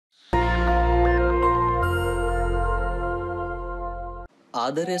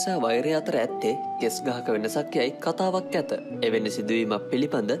ආදරය සහ වෛරය අතර ඇත්තේ කෙස් ගහක වෙනසක් යයි කතාවක් ඇත. එවැනි සිදුවීමක්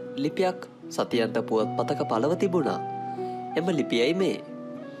පිළිබඳ ලිපියක් සතියන්ත පුවත්පතක පළව තිබුණා. එම ලිපියයි මේ.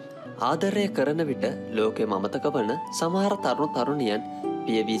 ආදරය කරන විට ලෝකෙම අමතක වන සමහර තරුණ තරුණියන්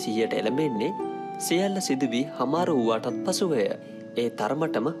පියවී සිහියට එළඹෙන්නේ සියල්ල සිදුවී හමාර වූවාටත් පසුවය. ඒ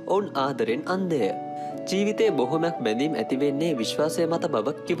තරමටම ඔවුන් ආදරෙන් අන්ධය. ජීවිතයේ බොහොමයක් බැඳීම් ඇතිවෙන්නේ විශ්වාසය මත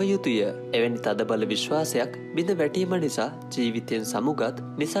බව කිව යුතුය. එවැනි තදබල විශ්වාසයක් බිඳ වැටීම නිසා ජීවිතයෙන් සමුගත්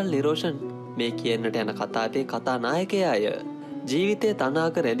නිසල් නිරෝෂන් මේ කියන්නට යන කතාවේ කතානායකයාය. ජීවිතයේ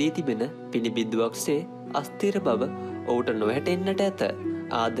තනාක රැඳී තිබෙන පිණිබිඳුවක්සේ අස්ථිර බව ඔහුට නොහැටෙන්නට ඇත.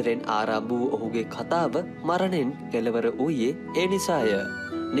 ආදරෙන් ආරම්භ වූ ඔහුගේ කතාව මරණයෙන් කෙළවර වූයේ ඒ නිසාය.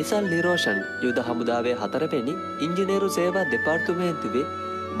 නිසල් නිරෝෂන් යුද හමුදාවේ 4 වෙනි ඉංජිනේරු සේවා දෙපාර්තමේන්තුවේ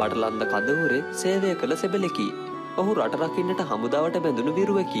බඩලන්ද කඳවුරේ සේවය කළ සෙබළෙකි. ඔහු රට රකින්නට හමුදාවට බැඳුණු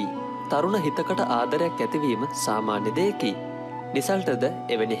විරුවෙකි. තරුණ හිතකට ආදරයක් ඇතිවීම සාමාන්‍ය දෙයකි. නිසල්ටද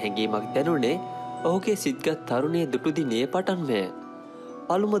එවැනි හැඟීමක් දැනුනේ ඔහුගේ සිත්ගත් තරුණයේ දුටු දිනේ පටන්මය.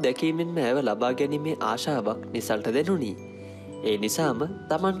 පළමු දැකීමෙන්ම ඇව ලබා ගැනීමේ ආශාවක් නිසල්ට දැනුනි. ඒ නිසාම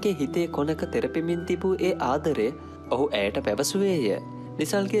තමන්ගේ හිතේ කොනක තෙරපෙමින් තිබූ ඒ ආදරය ඔහු ඇයට පැවසුවේය.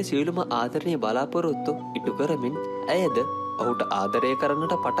 නිසල්ගේ සියලුම ආදරණීය බලාපොරොත්තු ඉටු කරමින් ඇයද ඔහුට ආදරය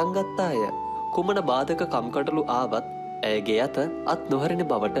කරන්නට පටන් ගත්තාය. කුමන බාධක කම්කටොළු ආවත් ඇයගේ අත් නොහරින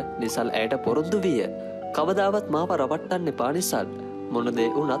බවට නිසල් ඇයට පොරොන්දු විය. කවදාවත් මාව රවට්ටන්න එපා නිසල්. මොන දේ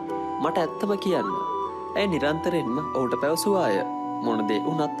වුණත් මට ඇත්තම කියන්න. ඇය නිරන්තරයෙන්ම ඔහුට පැවසුවාය. මොන දේ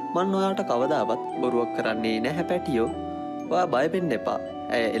වුණත් මන් ඔයාට කවදාවත් බොරුවක් කරන්නේ නැහැ පැටියෝ. ඔයා බය වෙන්න එපා.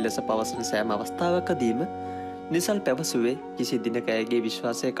 ඇය එලෙස පවසන සෑම අවස්ථාවකදීම නිසල් පැවසුවේ කිසි දිනක ඇයගේ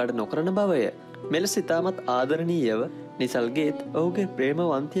විශ්වාසය කඩ නොකරන බවය. මෙලෙස ඉතාමත් ආදරණීයව නිසල්ගේත් ඔහුගේ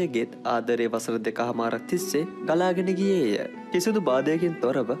ප්‍රේමවන්තියගේත් ආදරය වසර 2.5 තිස්සේ ගලාගෙන ගියේය. කිසිදු බාධයකින්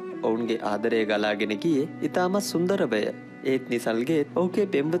තොරව ඔවුන්ගේ ආදරය ගලාගෙන ගියේ ඉතාමත් සුන්දරවය. ඒත් නිසල්ගේත් ඔහුගේ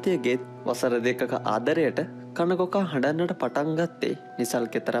පෙම්වතියගේත් වසර 2ක ආදරයට කනකොකා හඬන්නට පටන් ගත්තේ නිසල්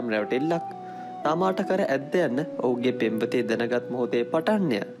කෙතරම් රැවටිල්ලක් තමාට කර ඇද්ද යන්න ඔහුගේ පෙම්වතිය දැනගත් මොහොතේ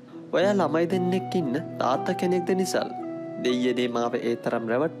පටන්ය. ඔයා ළමයි දෙන්නෙක් ඉන්න තාත්තා කෙනෙක්ද නිසල්? දෙයියනේ මාව ඒ තරම්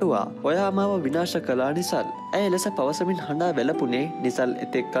රැවට්ටුවා. ඔයා මාව විනාශ කළා නිසල්. ඇය ලෙස පවසමින් හඬා වැළපුණේ නිසල්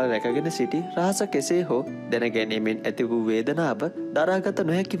එතෙක්කල් රැකගෙන සිටි රහස කෙසේ හෝ දැනගැනීමෙන් ඇති වූ වේදනාව දරාගත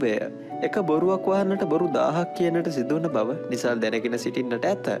නොහැකිවය. එක බොරුවක් වහන්නට බොරු 1000ක් කියනට සිදුවන බව නිසල් දැනගෙන සිටින්නට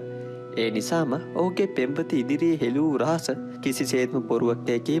ඇත. ඒ නිසාම ඔහුගේ පෙම්වති ඉදිරියේ හෙළි වූ රහස කිසිසේත්ම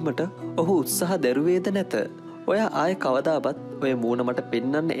බොරුවක් කීමට ඔහු උත්සාහ දැරුවේද නැත. ඔයා ආය කවදාවත් ඔය මූණ මට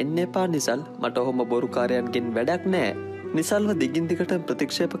පෙන්වන්න එන්න එපා නිසල්. මට ඔහොම බොරුකාරයන්ගෙන් වැඩක් නෑ. නිසල්ව දිගින් දිගට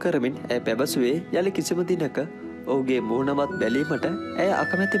ප්‍රතික්ෂේප කරමින් ඇය පැවසුවේ යලි කිසිම දිනක ඔහුගේ මූණවත් බැලීමට ඇය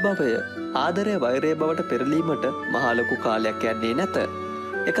අකමැති බවය. ආදරය වෛරය බවට පෙරලීමට මහා ලොකු කාලයක් යන්නේ නැත.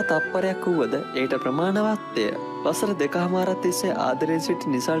 එක තප්පරයක් වුවද ඒට ප්‍රමාණවත්ය. වසර 2.5 තිස්සේ ආදරයෙන්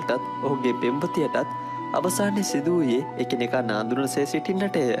සිටි නිසල්ටත් ඔහුගේ පෙම්වතියටත් අවසානයේ සිදු වූයේ එකිනෙකා නාඳුනසේ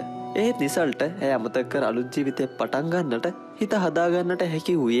සිටින්නටය. ඒත් නිසල්ට ඇය අමතක කර අලුත් ජීවිතයක් පටන් ගන්නට හිත හදාගන්නට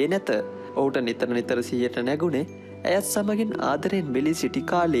හැකි වූයේ නැත. ඔහුට නිතර සිහියට නැගුණේ ඇයත් සමගින් ආදරයෙන් වෙලී සිටි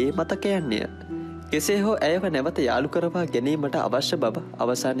කාලයේ මතකයන්ය. කෙසේ හෝ ඇයව නැවත යාළු කරවා ගැනීමට අවශ්‍ය බව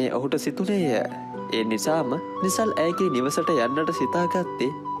අවසානයේ ඔහුට සිතුනේය. ඒ නිසාම නිසල් ඇයගේ නිවසට යන්නට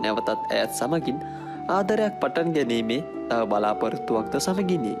සිතාගත්තේ නැවතත් ඇයත් සමගින් ආදරයක් පටන් ගැනීමේ තව බලාපොරොත්තුවක්ද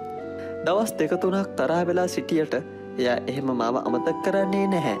සමගිනි. දවස් 2-3ක් තරහ වෙලා සිටියට එයා එහෙම මාව අමතක කරන්නේ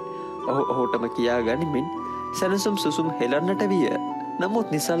නැහැ. ඔහුටම කියා ගනිමින් සැනසුම් සුසුම් හෙලන්නට විය.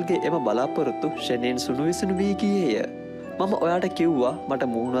 නමුත් නිසල්ගේ එම බලාපොරොත්තු ෂණයෙන් සුණු විසුණු වී ගියේය. මම ඔයාට කිව්වා මට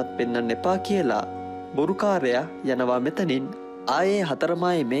මුහුණවත් පෙන්වන්න එපා කියලා. බොරුකාරයා යනවා මෙතනින්. ආයේ 4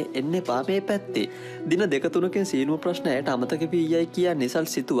 මායමේ එන්න එපා මේ පැත්තේ. දින 2-3කින් සීනුව ප්‍රශ්න ඇයට අමතක වී යයි කියා නිසල්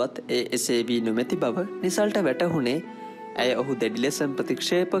සිතුවත් ඒ එසේ වී නොමැති බව නිසල්ට වැටහුණේ ඇය ඔහු දැඩි ලෙස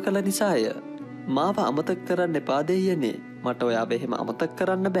ප්‍රතික්ෂේප කළ නිසාය. මාව අමතක කරන්න එපා දෙයියනේ. මට ඔයාව එහෙම අමතක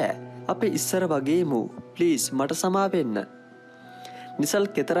කරන්න බෑ. අපි ඉස්සර වගේමු. ප්ලීස් මට සමා වෙන්න. නිසල්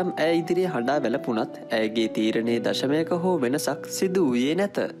කෙතරම් ඇය ඉදිරියේ හඬා වැළපුණත් ඇයගේ තීරණයේ දශමයක හෝ වෙනසක් සිදු වූයේ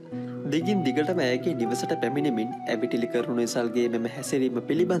නැත. දිගින් දිගටම ඇයගේ නිවසට පැමිණෙමින් ඇවිටිලි කරුණු නිසල්ගේ මෙම හැසිරීම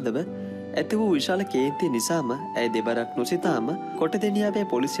පිළිබඳව ඇති වූ විශාල කේන්තිය නිසාම ඇය දෙවරක් නොසිතාම කොටදෙනියාවේ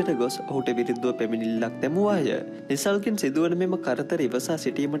පොලිසියට ගොස් ඔහුට විරුද්ධව පැමිණිල්ලක් දැමුවාය. නිසල්ගෙන් සිදුවන මෙම කරදර ඉවසා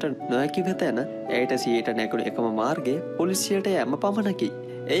සිටීමට නොහැකිව තැන ඇයට සියයට නැගුණු එකම මාර්ගය පොලිසියට යෑම පමණකි.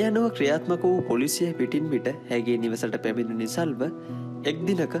 එය අනුව ක්‍රියාත්මක වූ පොලිසිය පිටින් පිට ඇගේ නිවසට පැමිණි නිසල්ව එක්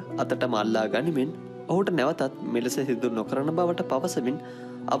දිනක අතටම අල්ලා ගනිමින් ඔහුට නැවතත් මෙලෙස සිදු නොකරන බවට පවසමින්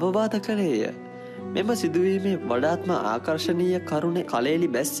අවවාද කළේය. මෙම සිදුවීමේ වඩාත්ම ආකර්ශනීය කරුණ කලේලි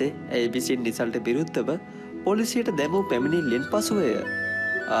බැස්සේ ඇය විසින් නිසල්ට විරුද්ධව පොලිසියට දැමූ පැමිණිල්ලෙන් පසුවය.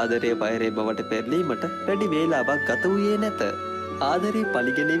 ආදරය වෛරය බවට පෙරලීමට වැඩි වේලාවක් ගත වූයේ නැත. ආදරේ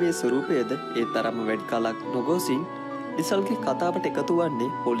පලිගැනීමේ ස්වරූපයද ඒ තරම්ම වැඩි කලක් නොගොසින් නිසල්ගේ කතාවට එකතු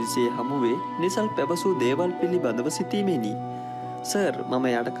වන්නේ පොලිසියේ හමුවේ නිසල් පැවසූ දේවල් පිළිබඳව සිතීමේනි. සර්, මම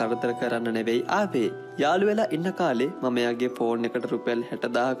යාට කරදර කරන්න නෙවෙයි ආවේ. යාළු වෙලා ඉන්න කාලේ මම යාගේ ෆෝන් එකට රුපියල්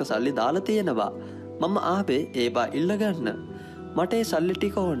 60000ක සල්ලි දාලා තියෙනවා. මම ආවේ ඒවා ඉල්ලගන්න. මට ඒ සල්ලි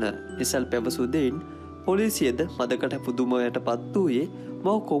ටික ඕන. නිසල් පැවසූ දෙයින් පොලිසියද මදකට පුදුමයටපත් වූයේ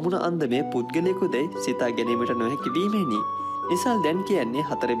මව කොමුණ අන්දමේ පුද්ගලයෙකුදැයි සිතා ගැනීමට නොහැකි වීමෙනි. නිසල් දැන් කියන්නේ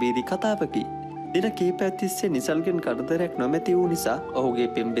හතරබීරි කතාවකි. දින කීපයක් තිස්සේ නිසල්ගෙන් කරදරයක් නොමැති වූ නිසා ඔහුගේ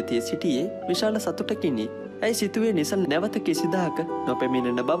පෙම්බෙතිය සිටියේ විශාල සතුටකිනි. ඇයි සිතුවේ නිසල් නැවත කිසිදාක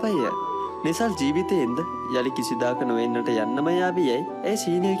නොපැමිණෙන බවය. නිසල් ජීවිතයෙන්ද යළි කිසිදාක නොවෙන්නට යන්නම යාවියයි ඇයි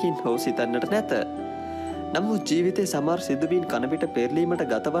සීනයකින් හෝ සිතන්නට නැත. නමුත් ජීවිතේ සමහර සිදුවීම් කනපිට පෙරලීමට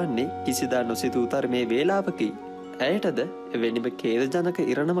ගතවන්නේ කිසිදා නොසිතූ තරමේ වේලාවකි. ඇයටද එවැනිම ඛේදජනක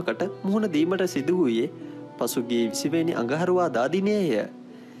ඉරණමකට මුහුණ දීමට සිදු වූයේ පසුගිය 20 වෙනි අඟහරුවාදා දිනයේය.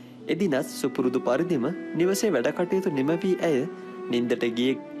 එදිනත් සුපුරුදු පරිදිම නිවසේ වැඩ කටයුතු නිම වී ඇය නින්දට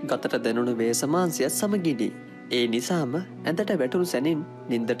ගියේ ගතට දැනුණු වේසමාංශයත් සමගිනි. ඒ නිසාම ඇඳට වැටුණු සැනින්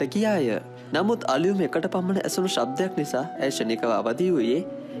නින්දට ගියාය. නමුත් අලියුම එකට පමණ ඇසුණු ශබ්දයක් නිසා ඇය ශනිකව අවදි වූයේ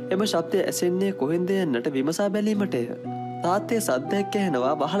එම ශබ්දය ඇසෙන්නේ කොහෙන්ද යන්නට විමසා බැලීමටය. තාත්තේ සද්දයක්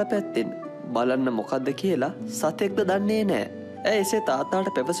ඇහෙනවා වහල පැත්තෙන්. බලන්න මොකද්ද කියලා සතෙක්ද දන්නේ නැහැ. ඇය එසේ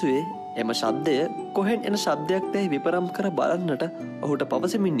තාත්තාට පැවසුවේ එම ශබ්දය කොහෙන් එන ශබ්දයක්දැයි විපරම් කර බලන්නට ඔහුට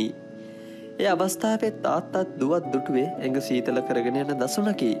පවසමිනි. ඒ අවස්ථාවේ තාත්තත් දුවත් දුටුවේ ඇඟ සීතල කරගෙන යන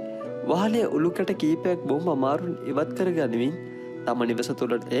දසුනකි. වහලේ උළුකට කීපයක් බොහොම අමාරුන් ඉවත් කරගනිමින් තම නිවස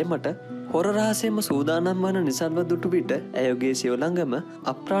තුළට ඒමට හොර රහසෙම සූදානම් වන නිසල්ව දුටු විට ඇයගේ සිය ළඟම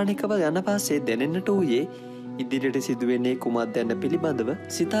අප්‍රාණිකව යන පස්සේ දැනෙන්නට වූයේ ඉදිරියට සිදුවෙන්නේ කුමක්ද යන පිළිබඳව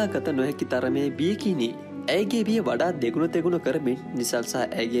සිතාගත නොහැකි තරමේ බියකිනි. ඇයගේ බිය වඩා දෙගුණ තෙගුණ කරමින් නිසල් සහ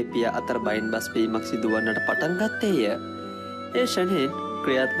ඇයගේ පියා අතර බයින් බස් වීමක් සිදුවන්නට පටන් ගත්තේය. ඒ ෂණයෙන්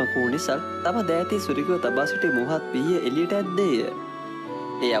ක්‍රියාත්මක වූ නිසල් තම දෑතේ සුරිකව තබා සිටි මුහත් පිහිය එළියට ඇද්දේය.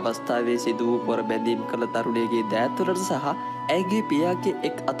 ඒ අවස්ථාවේ සිදු වූ පොර බැඳීම් කළ තරුණියගේ දෑත්වලට සහ ඇයගේ පියාගේ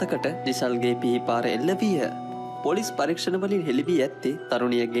එක් අතකට නිසල්ගේ පිහිපාර එල්ල විය. පොලිස් පරීක්ෂණ වලින් හෙළි වී ඇත්තේ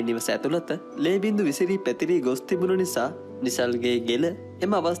තරුණියගේ නිවස ඇතුළත ලේ බිඳු විසිරී පැතිරී ගොස් තිබුණු නිසා නිසල්ගේ ගෙල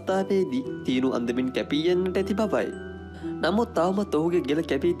එම අවස්ථාවේදී තීනු අන්දමින් කැපී යන්නට ඇති බවයි. නමුත් තවමත් ඔහුගේ ගෙල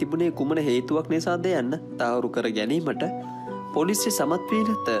කැපී තිබුණේ කුමන හේතුවක් නිසාද යන්න තහවුරු කර ගැනීමට පොලිසිය සමත් වී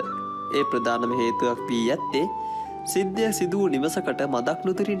නැත. ඒ ප්‍රධානම හේතුවක් වී ඇත්තේ සිද්ධිය සිදු වූ නිවසකට මදක්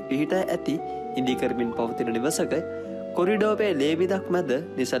නුදුරින් පිහිටා ඇති ඉදිකරමින් පවතින නිවසක කොරිඩෝවේ ලේ විදක් මැද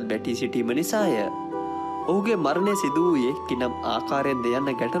නිසල් බැටී සිටීම නිසාය. ඔහුගේ මරණය සිදු වූයේ කිනම් ආකාරයෙන්ද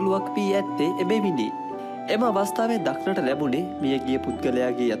යන්න ගැටලුවක් වී ඇත්තේ එබැවිනි. එම අවස්ථාවේ දක්නට ලැබුණේ මියගිය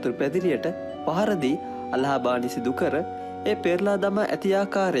පුද්ගලයාගේ යතුරු පැදිරියට පහරදී අලහාබානි සිදු කර ඒ පෙරලා දමා ඇති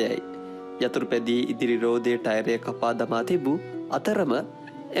ආකාරයයි. යතුරු පැදියේ ඉදිරි රෝදයේ ටයරය කපා දමා තිබූ අතරම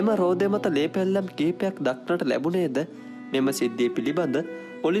එම රෝදය මත ලේ පැල්ලම් කිහිපයක් දක්නට ලැබුණේද මෙම සිද්ධිය පිළිබඳ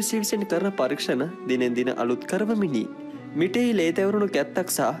පොලිසිය විසින් කරන පරීක්ෂණ දිනෙන් දින අලුත් කරවමිනි. මිටෙහි ලේ තැවරුණු කැත්තක්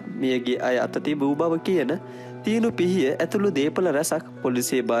සහ මියගේ අය අත තිබූ බව කියන තීනු පිහිය ඇතුළු දේපල රැසක්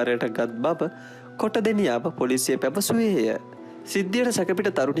පොලිසිය භාරයට ගත් බව කොටදෙනියාව පොලිසිය පැවසුවේය. සිද්ධියට සැකපිට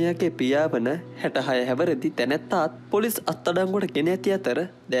තරුණියගේ පියා වන 66 හැවරදි තැනැත්තාත් පොලිස් අත්අඩංගුවට ගෙන ඇති අතර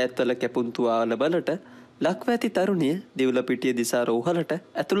දෑත්වල කැපුම් තුවාල වලට ලක්ව ඇති තරුණිය දිවුලපිටිය දිසා රෝහලට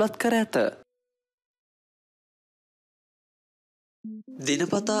ඇතුළත් කර ඇත.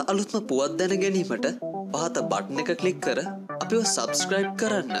 දිනපතා අලුත්ම පුවත් දැන ගැනීමට පහත බටන් එක ක්ලික් කර අපිව සබ්ස්ක්‍රයිබ්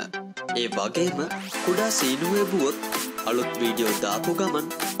කරන්න. ඒ වගේම කුඩා සීනුවේ බුවොත් අලුත් වීඩියෝ දාපු ගමන්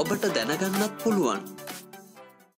ඔබට දැනගන්නත් පුළුවන්.